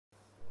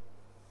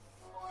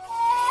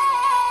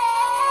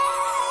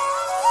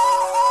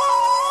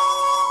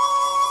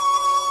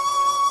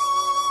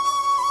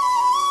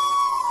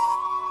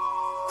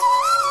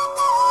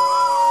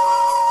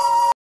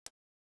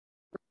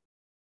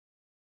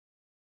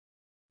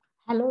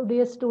Hello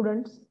dear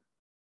students,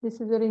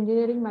 this is your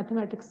Engineering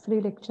Mathematics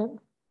 3 lecture.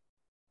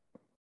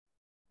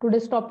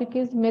 Today's topic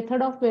is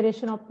method of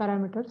variation of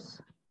parameters,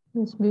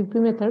 means BP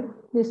method.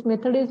 This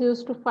method is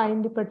used to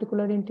find the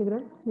particular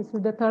integral. This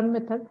is the third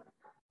method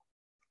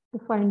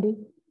to find the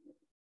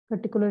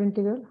particular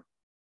integral.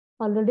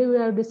 Already we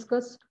have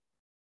discussed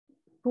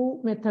two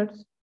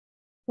methods,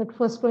 that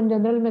first one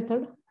general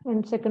method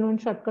and second one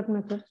shortcut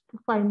method to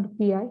find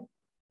PI,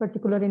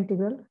 particular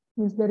integral,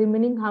 means the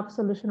remaining half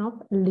solution of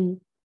LDE.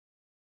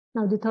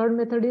 Now the third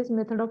method is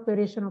method of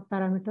variation of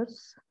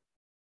parameters.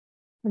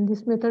 And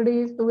this method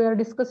is, we are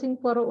discussing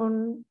for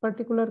one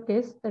particular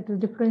case, that is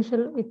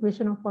differential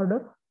equation of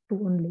order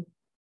 2 only.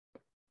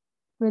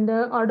 When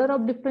the order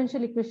of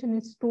differential equation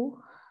is 2,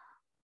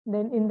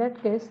 then in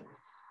that case,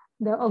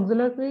 the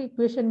auxiliary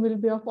equation will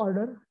be of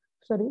the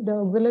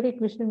auxiliary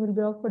equation will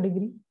be of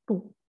degree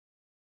 2.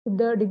 If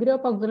the degree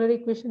of auxiliary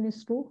equation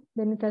is 2,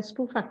 then it has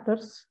two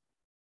factors.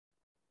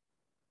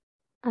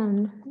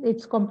 And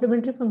its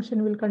complementary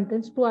function will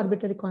contain two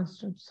arbitrary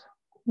constants.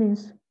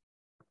 Means,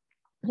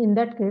 in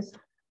that case,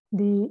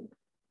 the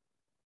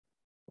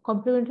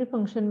complementary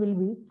function will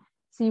be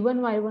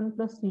C1y1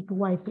 plus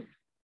C2y2.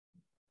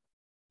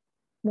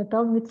 The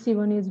term with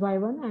C1 is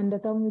y1 and the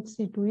term with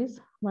C2 is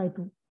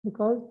y2,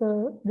 because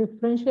the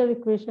differential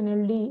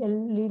equation LD,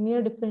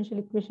 linear differential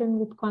equation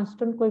with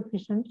constant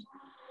coefficients,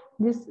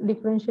 this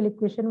differential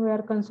equation we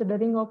are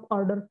considering of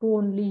order 2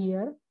 only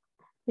here.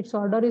 Its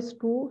order is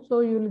 2, so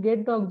you will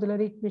get the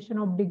auxiliary equation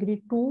of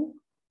degree 2.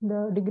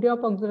 The degree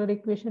of auxiliary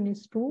equation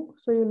is 2,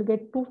 so you will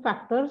get two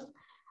factors.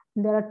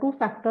 There are two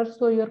factors,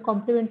 so your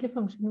complementary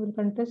function will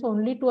contain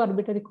only two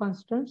arbitrary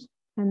constants,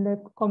 and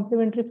the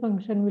complementary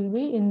function will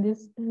be in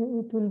this,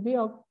 it will be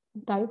of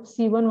type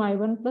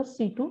C1y1 plus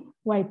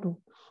C2y2.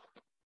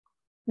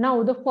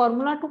 Now the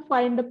formula to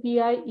find the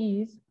PI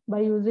is by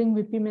using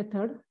VP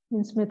method,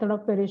 means method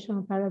of variation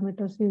of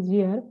parameters is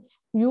here,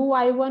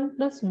 uy1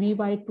 plus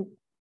vy2.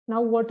 Now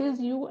what is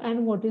u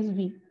and what is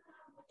v?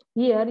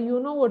 Here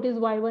you know what is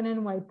y1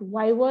 and y2.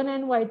 y1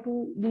 and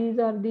y2, these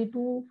are the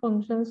two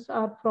functions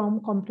are from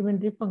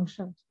complementary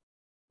functions.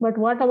 But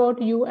what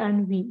about u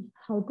and v?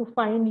 How to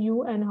find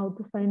u and how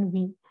to find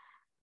v?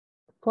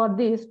 For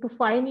this, to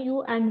find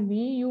u and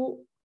v,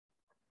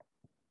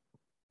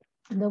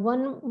 the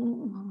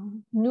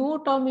one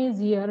new term is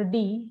here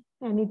d,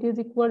 and it is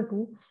equal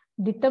to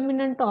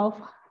determinant of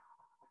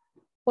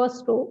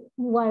first row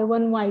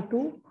y1,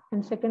 y2,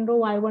 and second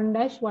row y1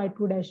 dash,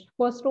 y2 dash.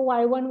 First row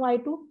y1,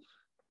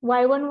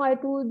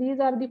 y2, these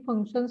are the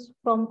functions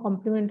from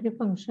complementary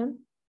function,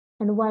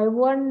 and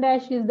y1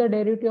 dash is the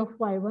derivative of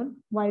y1,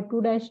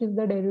 y2 dash is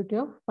the derivative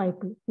of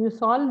y2. You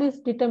solve this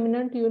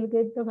determinant, you will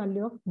get the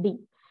value of d.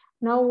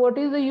 Now what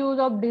is the use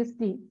of this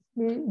d?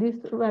 This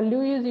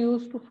value is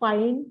used to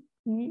find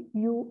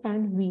u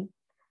and v.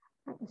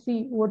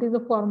 See, what is the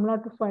formula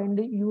to find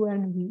u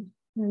and v?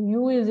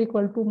 U is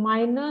equal to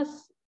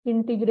minus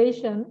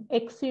integration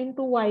x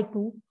into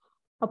y2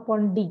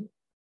 upon d.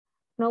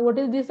 Now what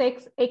is this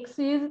x? X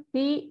is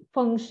the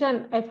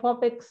function f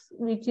of x,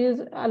 which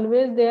is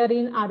always there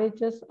in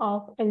RHS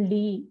of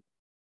LDE,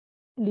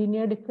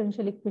 linear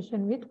differential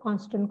equation with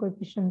constant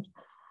coefficients.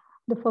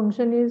 The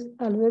function is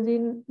always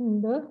in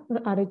the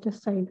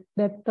RHS side.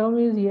 That term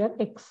is here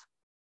x.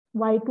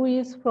 Y2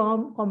 is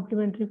from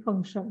complementary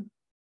function.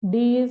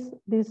 D is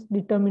this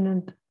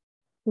determinant.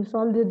 You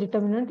solve this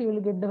determinant, you will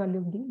get the value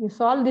of d. You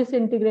solve this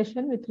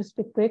integration with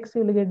respect to x,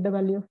 you will get the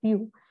value of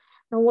u.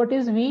 Now what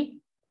is v?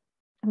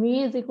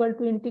 V is equal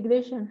to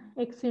integration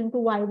x into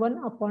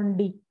y1 upon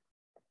d.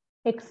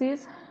 X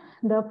is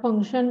the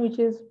function which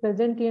is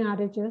present in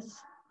RHS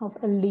of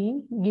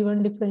LDE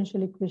given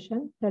differential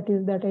equation, that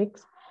is that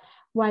x.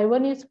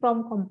 Y1 is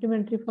from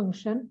complementary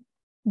function.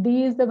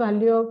 D is the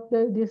value of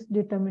this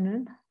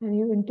determinant, and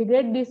you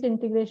integrate this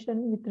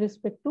integration with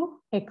respect to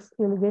x,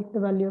 you will get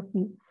the value of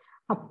v.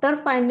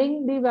 After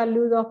finding the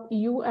values of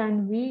u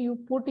and v, you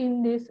put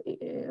in this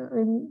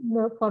in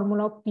the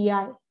formula of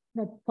PI.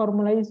 That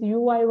formula is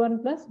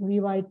uy1 plus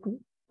vy2.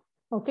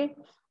 Okay.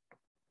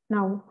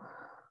 Now,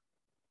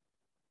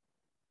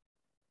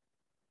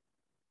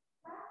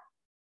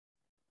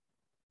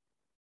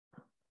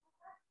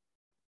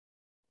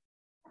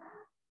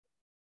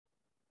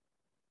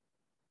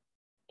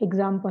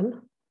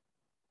 example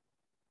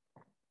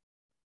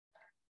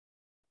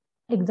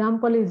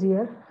is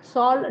here.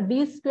 Solve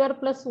d square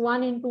plus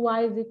 1 into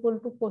y is equal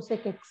to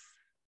cosec x.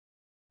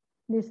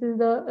 This is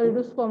the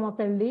reduced form of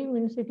LD,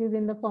 means it is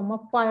in the form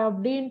of phi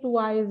of d into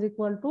y is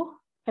equal to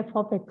f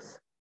of x.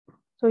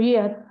 So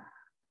here,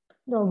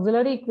 the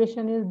auxiliary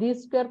equation is d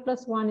square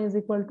plus 1 is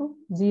equal to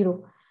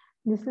 0.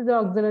 This is the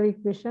auxiliary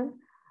equation.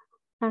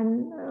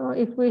 And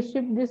if we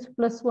shift this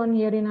plus 1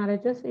 here in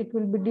RHS, it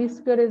will be d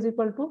square is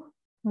equal to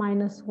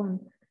minus 1.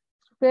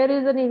 Square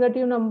is a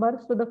negative number,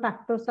 so the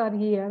factors are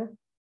here.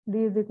 D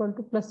is equal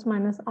to plus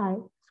minus I.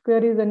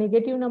 Square is a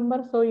negative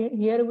number, so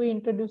here we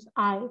introduce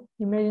I,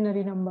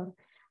 imaginary number.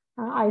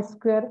 I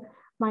square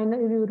minus,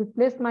 you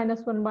replace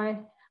minus 1 by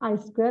I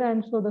square,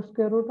 and so the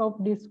square root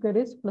of d square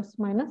is plus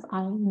minus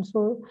I. And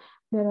so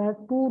there are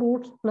two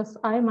roots plus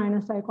I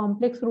minus I.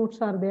 Complex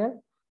roots are there.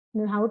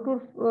 Then how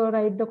to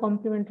write the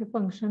complementary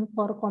function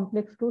for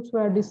complex roots? We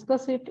have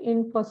discussed it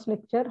in first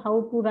lecture,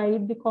 how to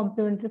write the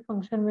complementary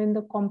function when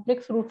the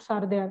complex roots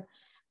are there.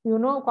 You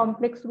know,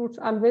 complex roots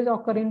always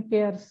occur in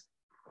pairs.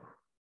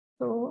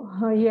 So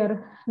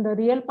here the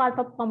real part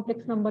of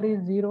complex number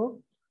is 0.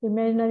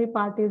 Imaginary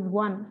part is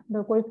 1.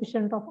 The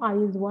coefficient of I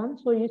is 1.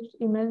 So each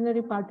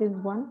imaginary part is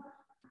 1.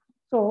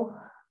 So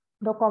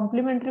the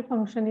complementary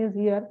function is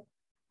here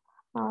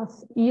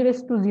e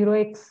raised to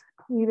 0x.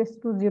 E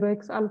raised to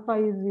 0x, alpha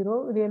is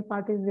 0, real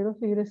part is 0.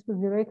 So e raised to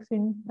 0x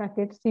in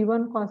bracket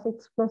c1 cos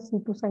x plus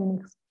c2 sin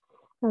x.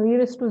 Now e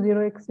raised to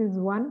 0x is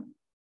 1.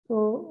 So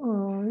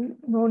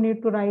no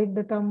need to write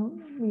the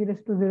term e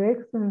raised to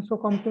 0x. And so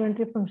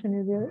complementary function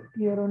is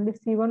here only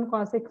c1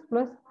 cos x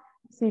plus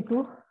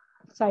c2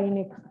 sin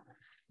x.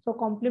 So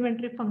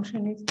complementary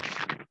function is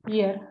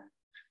here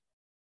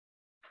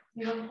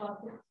c1 cos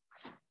x.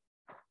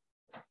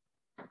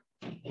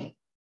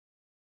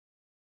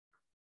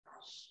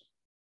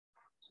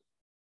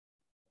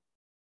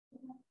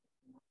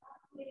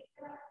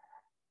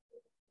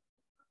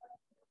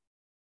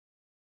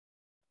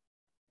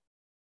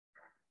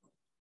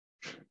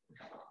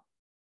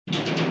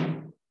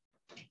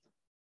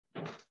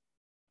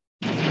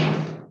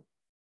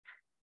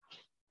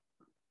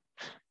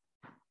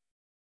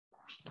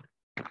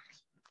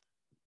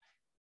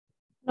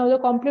 Now the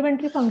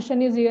complementary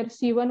function is here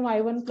c1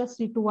 y1 plus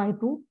c2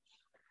 y2.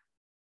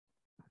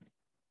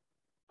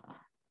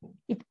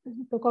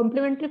 The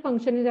complementary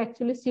function is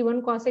actually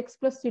c1 cos x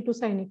plus c2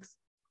 sin x.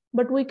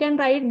 But we can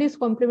write this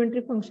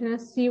complementary function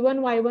as c1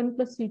 y1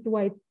 plus c2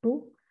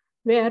 y2,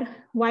 where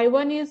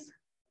y1 is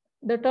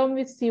the term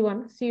with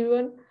c1.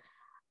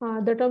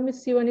 The term with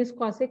c1 is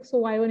cos x,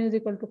 so y1 is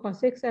equal to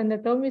cos x, and the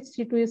term with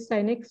c2 is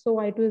sin x, so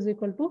y2 is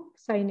equal to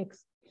sin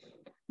x.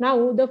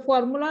 Now the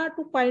formula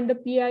to find the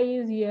pi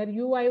is here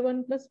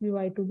uy1 plus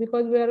vy2,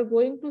 because we are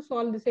going to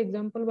solve this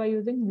example by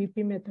using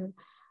VP method.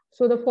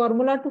 So the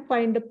formula to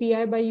find the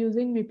pi by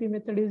using VP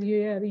method is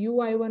here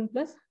uy1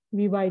 plus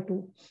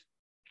vy2.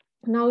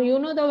 Now you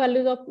know the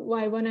values of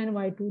y1 and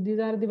y2. These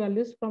are the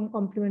values from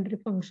complementary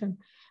function.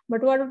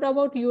 But what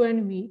about u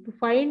and v? To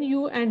find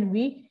u and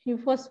v, you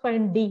first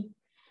find d.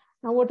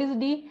 Now what is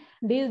d?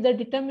 D is the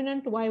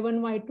determinant y1,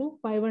 y2,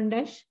 y1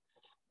 dash,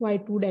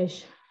 y2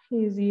 dash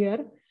is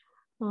here.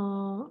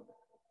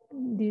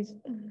 These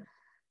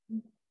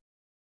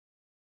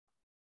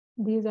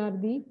are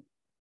the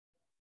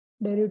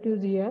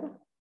derivatives here.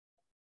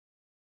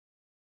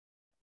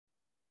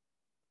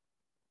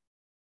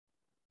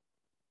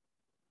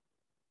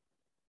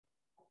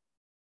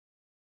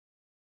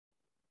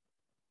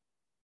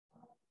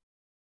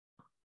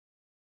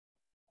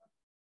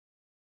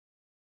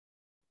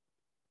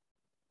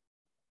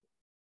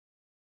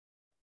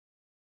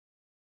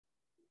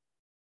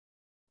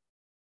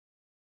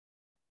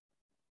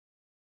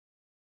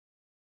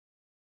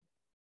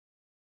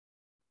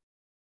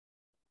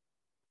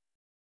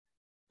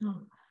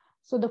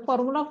 So the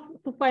formula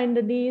to find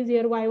the d is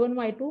here y1,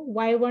 y2,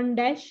 y1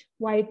 dash,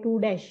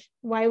 y2 dash.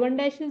 Y1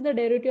 dash is the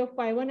derivative of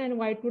y1 and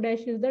y2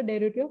 dash is the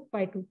derivative of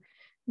y2.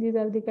 These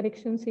are the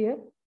corrections here.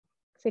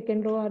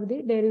 Second row are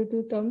the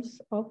derivative terms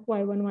of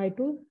y1,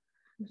 y2.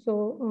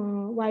 So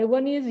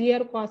y1 is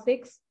here cos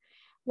x.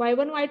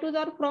 Y1, y2s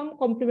are from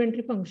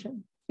complementary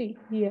function. See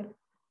here.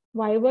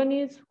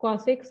 Y1 is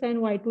cos x and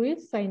y2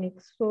 is sin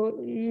x. So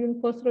in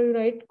first row you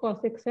write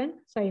cos x and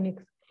sin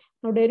x.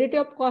 Now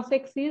derivative of cos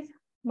x is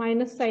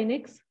minus sin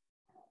x.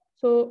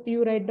 So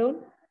you write down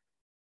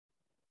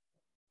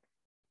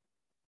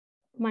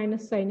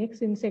minus sin x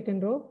in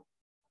second row.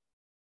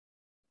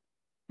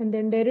 And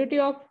then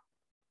derivative of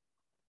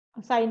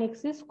sin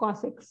x is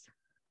cos x.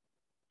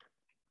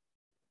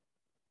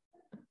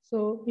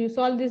 So you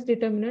solve this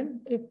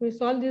determinant. If we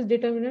solve this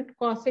determinant,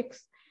 cos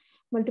x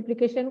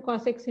multiplication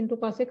cos x into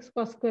cos x,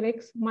 cos square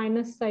x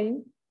minus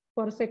sin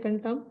for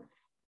second term.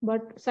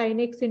 But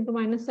sin x into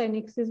minus sin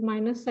x is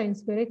minus sin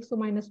square x. So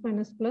minus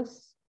minus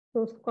plus.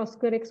 So cos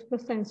square x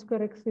plus sin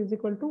square x is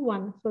equal to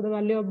 1. So the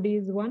value of d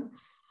is 1.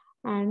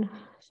 And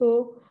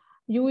so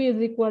u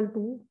is equal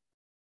to,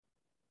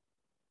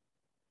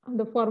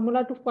 the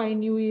formula to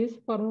find u is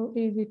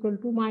equal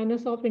to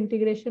minus of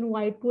integration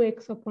y2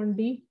 x upon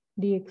d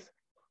dx.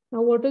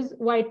 Now what is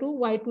y2?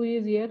 Y2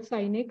 is here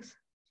sin x.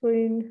 So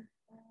in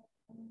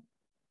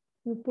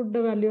you put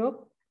the value of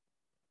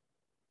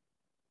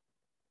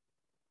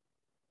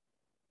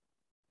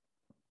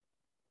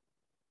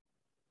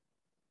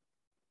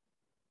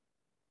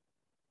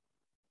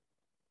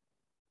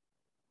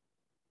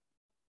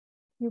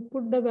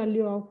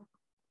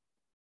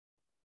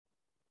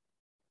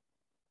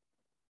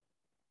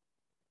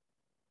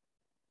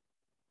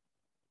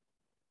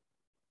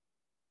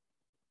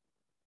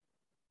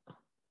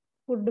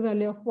put the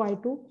value of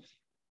y2.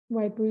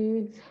 Y2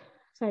 is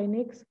sin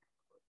x.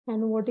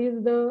 And what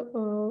is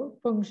the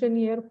function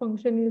here?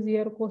 Function is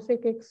here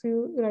cosec x.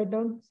 You write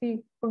down.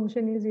 See,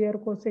 function is here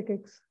cosec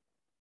x.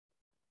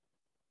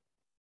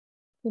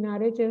 In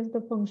RHS,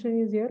 the function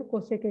is here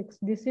cosec x.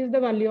 This is the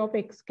value of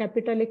x.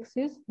 Capital X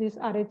is this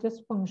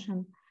RHS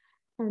function.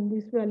 And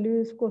this value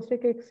is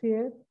cosec x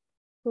here.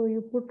 So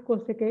you put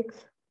cosec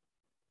x.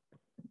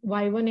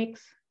 Y1x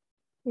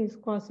is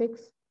cos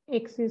x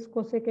is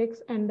cosec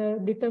x, and the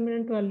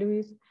determinant value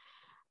is,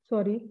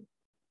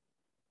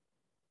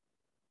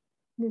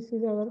 this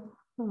is our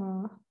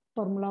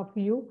formula of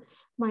u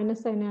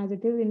minus sign as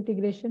it is,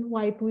 integration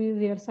y2 is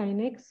here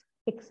sin x,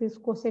 x is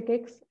cosec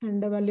x,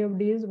 and the value of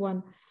d is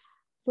 1.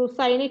 So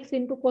sin x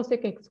into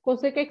cosec x.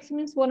 Cosec x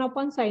means 1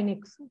 upon sin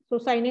x. So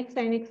sin x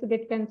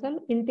get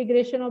cancelled.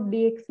 Integration of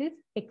dx is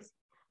x.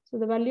 So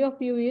the value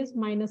of u is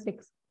minus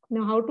x.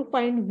 Now how to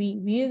find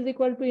v? V is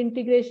equal to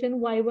integration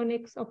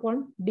y1x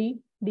upon d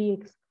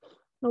dx.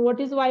 Now what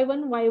is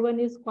y1? Y1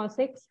 is cos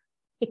x,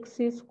 x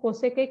is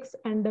cosec x,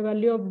 and the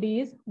value of d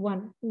is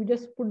 1. We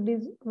just put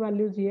these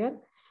values here.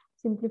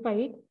 Simplify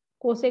it.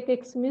 Cosec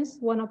x means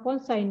 1 upon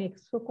sin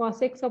x. So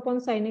cos x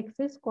upon sin x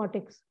is cot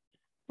x.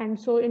 And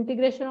so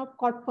integration of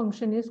cot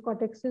function is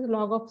cot x is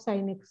log of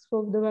sin x.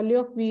 So the value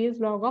of v is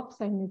log of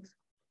sin x.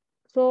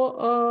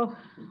 So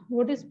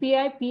what is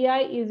pi?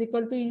 Pi is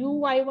equal to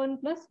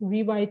uy1 plus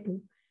vy2.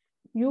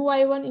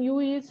 Uy1, u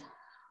is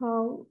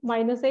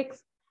minus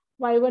x,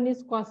 y1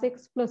 is cos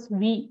x plus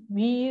v.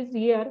 V is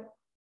here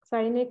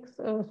sin x,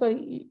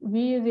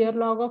 v is here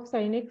log of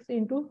sin x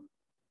into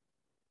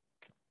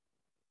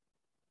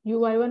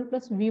uy1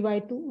 plus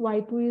vy2.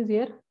 Y2 is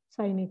here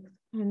sin x.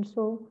 And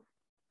so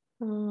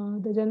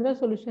the general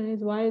solution is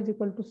y is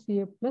equal to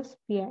CF plus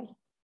PI.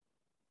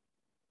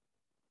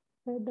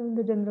 Write down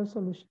the general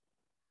solution.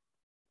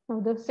 Now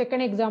the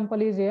second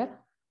example is here.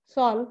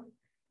 Solve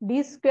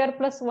d square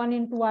plus 1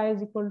 into y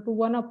is equal to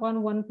 1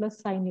 upon 1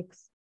 plus sin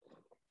x.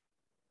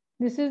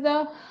 This is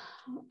the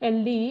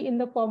LD in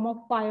the form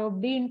of pi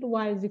of d into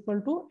y is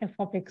equal to f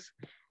of x.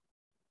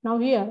 Now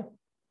here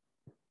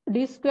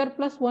d square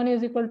plus 1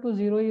 is equal to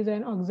 0 is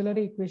an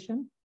auxiliary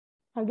equation.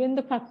 Again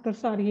the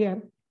factors are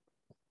here.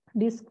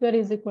 D square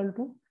is equal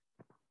to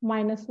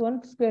minus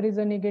 1, square is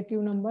a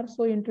negative number.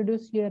 So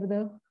introduce here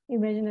the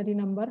imaginary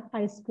number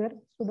I square.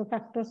 So the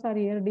factors are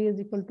here, d is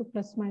equal to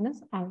plus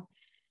minus I.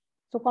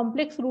 So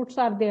complex roots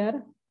are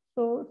there.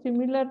 So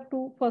similar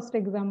to first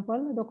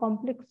example, the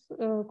complex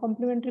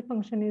complementary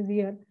function is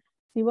here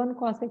c1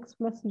 cos x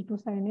plus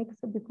c2 sin x,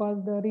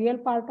 because the real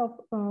part of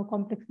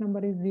complex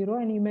number is 0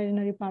 and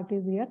imaginary part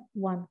is here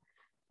 1.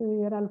 So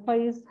here alpha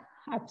is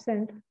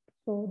absent.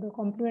 So the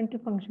complementary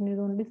function is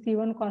only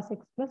c1 cos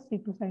x plus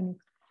c2 sin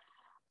x.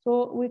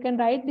 So we can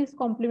write this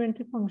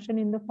complementary function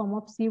in the form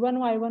of c1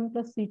 y1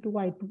 plus c2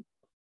 y2,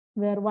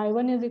 where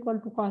y1 is equal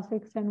to cos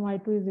x and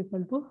y2 is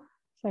equal to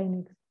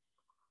sin x.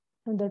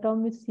 And the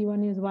term with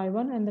c1 is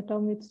y1 and the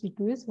term with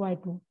c2 is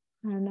y2.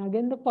 And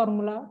again the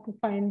formula to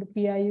find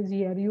pi is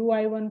here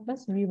uy1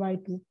 plus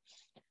vy2.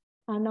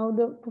 And now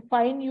to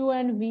find u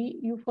and v,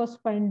 you first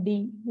find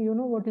d. You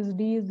know what is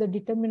d? Is the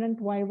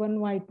determinant y1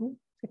 y2,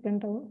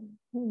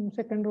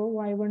 second row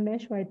y1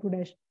 dash y2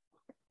 dash.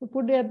 So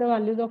put here the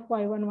values of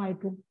y1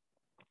 y2.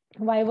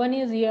 Y1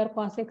 is here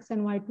cos x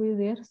and y2 is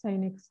here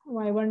sin x.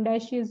 Y1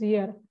 dash is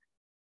here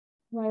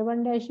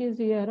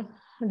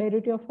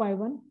derivative of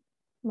y1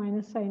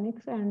 minus sin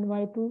x, and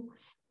y2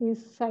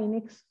 is sin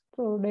x.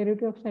 So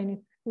derivative of sin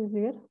x is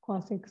here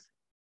cos x.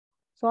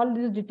 Solve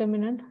this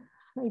determinant.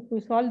 If we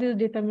solve this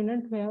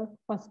determinant, we have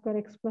cos square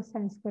x plus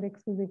sin square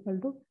x is equal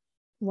to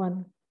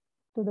 1.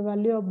 So the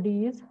value of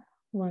d is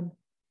 1.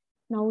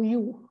 Now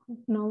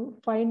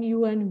find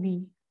u and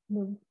v.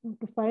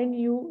 To find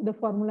u, the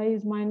formula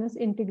is minus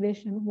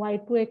integration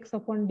y2x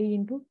upon d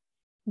into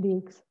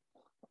dx.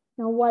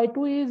 Now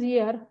y2 is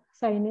here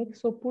sin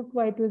x, so put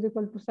y2 is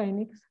equal to sin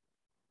x.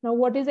 Now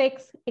what is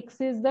x? X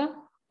is the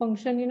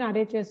function in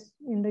RHS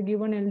in the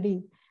given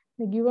LD.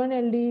 The given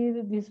LD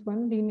is this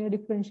one, linear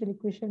differential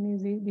equation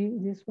is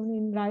this one.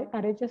 In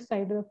RHS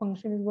side, the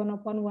function is 1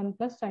 upon 1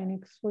 plus sin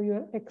x. So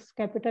your x,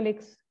 capital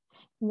X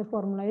in the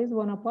formula is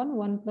 1 upon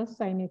 1 plus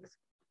sin x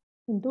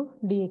into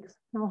dx.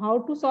 Now how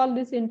to solve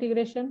this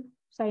integration?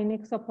 Sin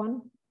x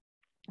upon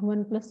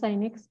 1 plus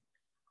sin x.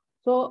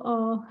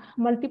 So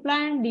multiply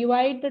and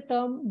divide the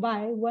term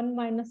by 1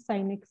 minus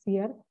sin x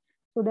here,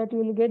 so that you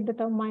will get the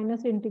term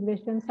minus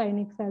integration sin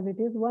x as it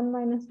is 1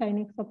 minus sin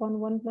x upon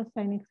 1 plus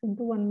sin x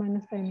into 1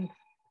 minus sin x.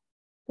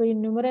 So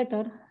in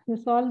numerator, you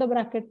solve the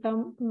bracket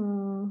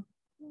term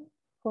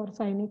for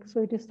sin x.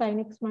 So it is sin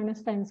x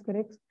minus sin square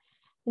x.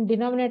 In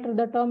denominator,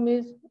 the term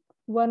is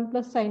 1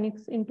 plus sin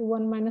x into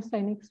 1 minus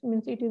sin x,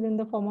 means it is in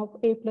the form of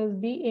a plus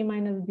b, a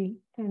minus b.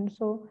 And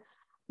so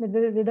the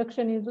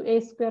reduction is a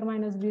square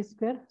minus b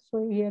square.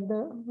 So here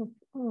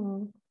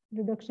the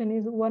reduction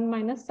is 1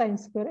 minus sin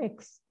square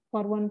x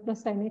for 1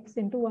 plus sin x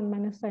into 1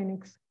 minus sin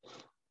x.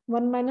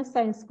 1 minus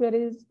sin square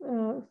is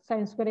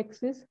sin square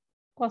x is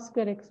cos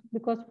square x,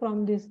 because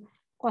from this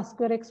cos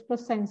square x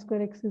plus sin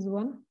square x is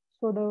 1.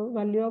 So the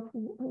value of,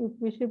 if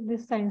we shift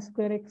this sin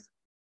square x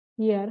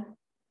here,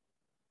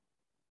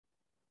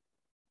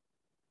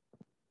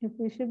 if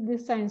we shift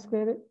this sin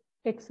square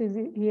x is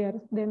here,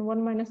 then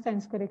 1 minus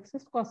sin square x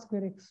is cos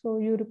square x. So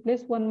you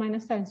replace 1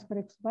 minus sin square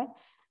x by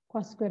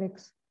cos square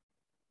x.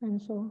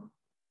 And so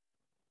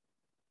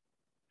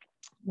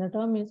the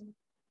term is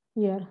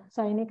here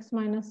sin x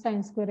minus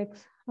sin square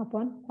x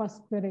upon cos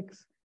square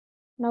x.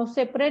 Now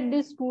separate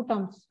these two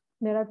terms.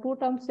 There are two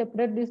terms,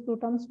 separate these two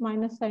terms,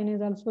 minus sign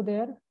is also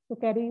there. So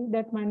carry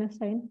that minus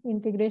sign,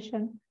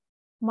 integration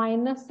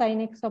minus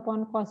sin x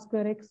upon cos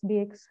square x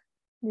dx.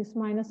 This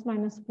minus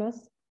minus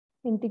plus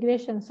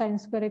integration sin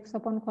square x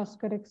upon cos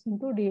square x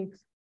into dx.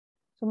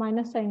 So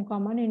minus sign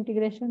common,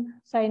 integration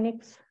sin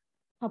x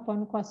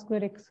upon cos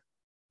square x.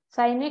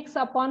 Sin x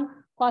upon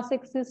cos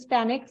x is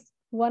tan x.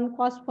 One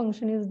cos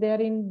function is there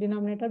in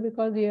denominator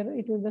because here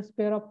it is the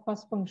square of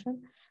cos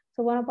function.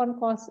 So 1 upon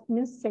cos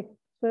means sec.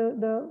 So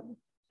the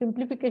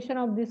simplification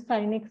of this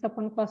sin x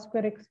upon cos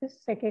square x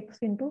is sec x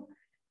into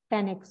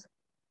tan x.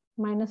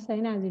 Minus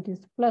sign as it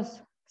is,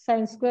 plus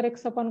sin square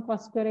x upon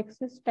cos square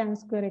x is tan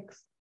square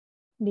x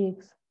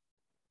dx.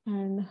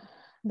 And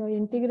the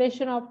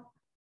integration of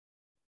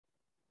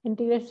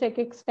sec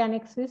x tan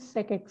x is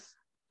sec x.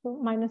 So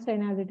minus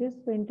sign as it is.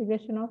 So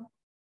integration of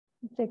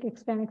sec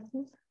x tan x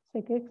is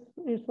sec x.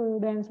 So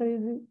the answer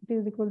is it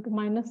is equal to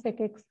minus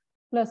sec x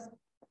plus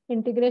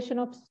integration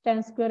of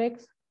tan square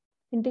x.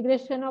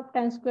 Integration of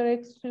tan square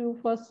x, you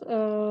first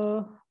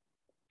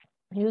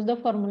use the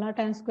formula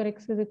tan square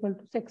x is equal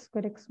to sec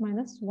square x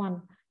minus 1.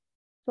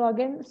 So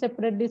again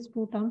separate these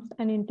two terms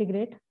and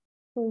integrate.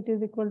 So it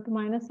is equal to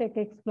minus sec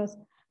x plus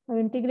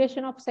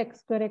integration of sec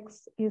square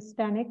x is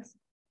tan x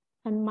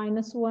and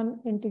minus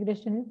 1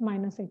 integration is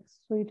minus x.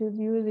 So it is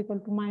u is equal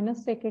to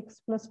minus sec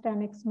x plus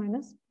tan x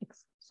minus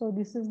x. So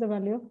this is the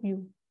value of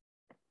u.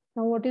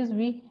 Now what is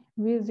v?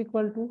 V is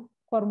equal to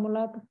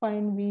formula to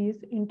find v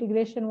is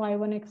integration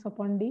y1 x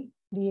upon d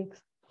dx.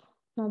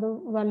 Now the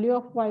value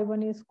of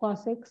y1 is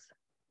cos x.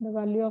 The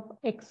value of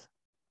x,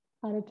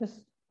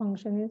 RHS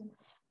function is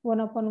 1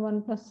 upon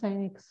 1 plus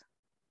sin x.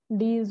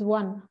 D is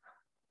 1.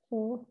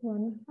 So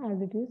 1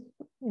 as it is,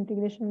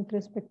 integration with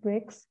respect to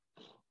x.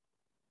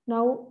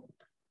 Now,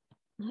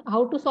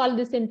 how to solve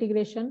this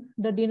integration?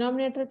 The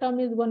denominator term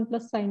is 1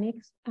 plus sin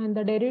x and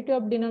the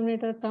derivative of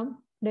denominator term,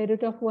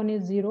 derivative of 1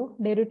 is 0.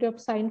 Derivative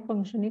of sine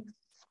function is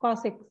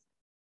cos x.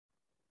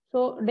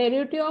 So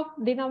derivative of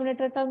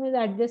denominator term is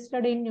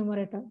adjusted in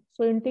numerator.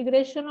 So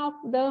integration of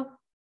the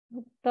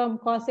term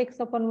cos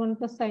x upon 1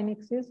 plus sin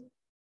x is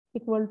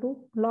equal to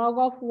log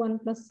of 1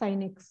 plus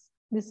sin x.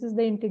 This is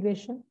the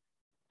integration.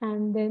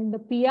 And then the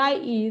pi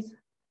is,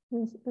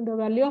 the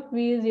value of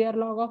v is here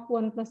log of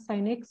 1 plus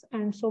sin x.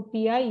 And so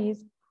pi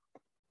is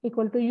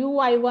equal to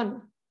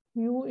uy1,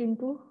 u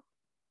into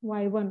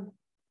y1.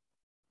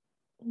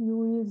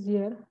 U is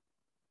here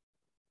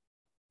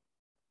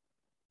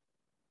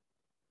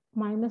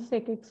minus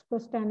sec x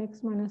plus tan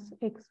x minus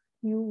x,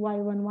 u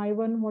y1.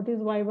 Y1, what is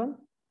y1?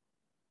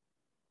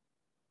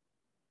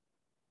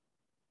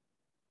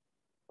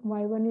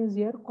 Y1 is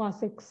here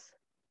cos x.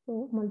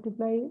 So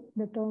multiply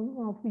the term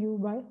of u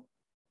by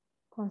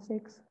cos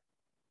x.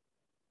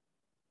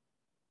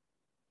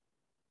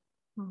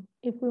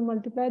 If we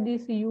multiply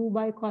this u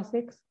by cos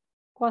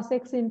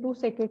x into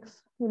sec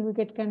x will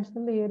get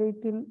cancelled. Here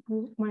it will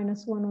be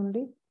minus 1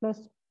 only, plus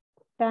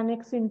tan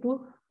x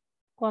into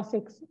cos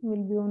x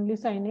will be only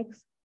sin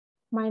x,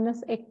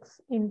 minus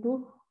x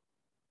into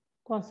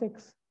cos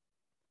x.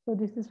 So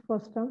this is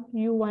first term,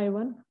 u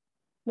y1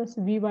 plus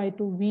v by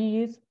 2.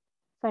 V is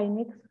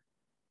sin x,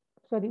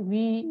 sorry,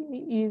 v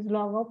is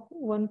log of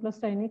 1 plus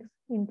sin x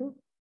into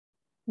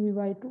v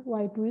by 2,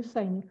 y2 is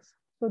sin x.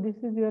 So this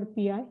is your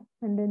pi,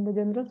 and then the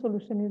general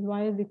solution is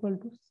y is equal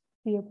to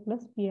cf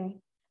plus pi,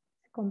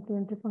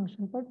 complementary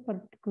function for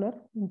particular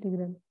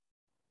integral.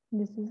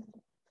 This is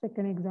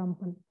second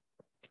example.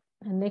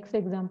 And next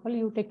example,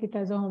 you take it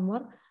as a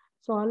homework.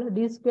 Solve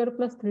d square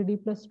plus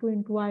 3d plus 2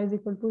 into y is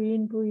equal to e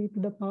into e to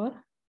the power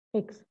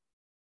x.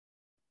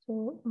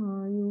 So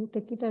you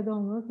take it as a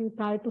homework, you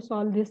try to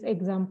solve this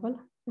example.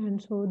 And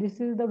so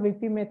this is the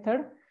VP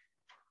method.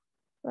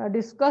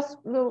 Discuss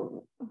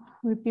the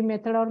VP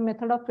method or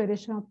method of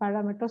variation of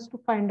parameters to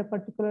find a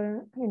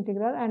particular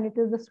integral, and it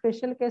is the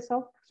special case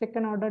of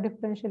second order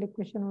differential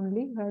equation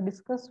only.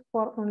 Discuss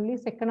for only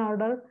second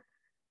order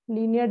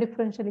linear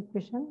differential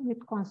equation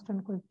with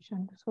constant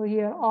coefficient. So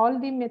here all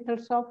the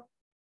methods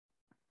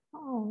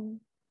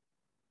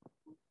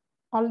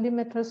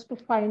to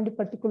find the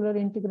particular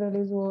integral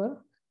is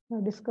over.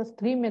 Discuss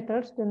three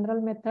methods: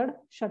 general method,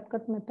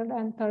 shortcut method,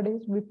 and third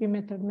is VP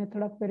method,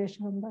 method of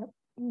variation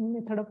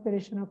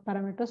of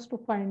parameters to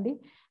find the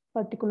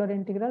particular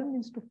integral,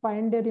 means to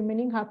find the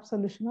remaining half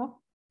solution of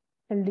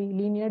LD,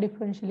 linear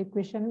differential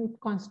equation with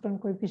constant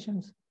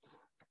coefficients.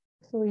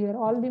 So here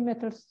all the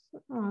methods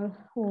are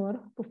over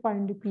to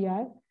find the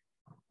PI.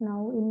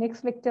 Now in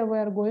next lecture we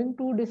are going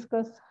to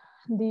discuss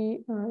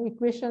the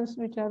equations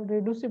which are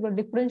reducible,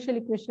 differential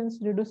equations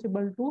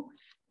reducible to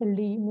LD,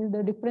 means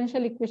the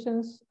differential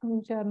equations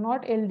which are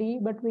not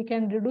LD, but we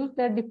can reduce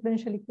that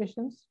differential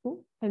equations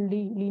to LD,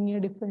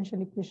 linear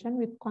differential equation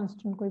with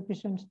constant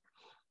coefficients.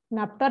 And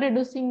after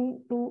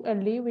reducing to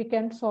LD, we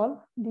can solve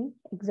the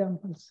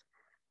examples.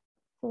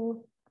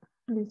 So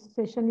this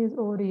session is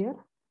over here.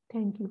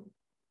 Thank you.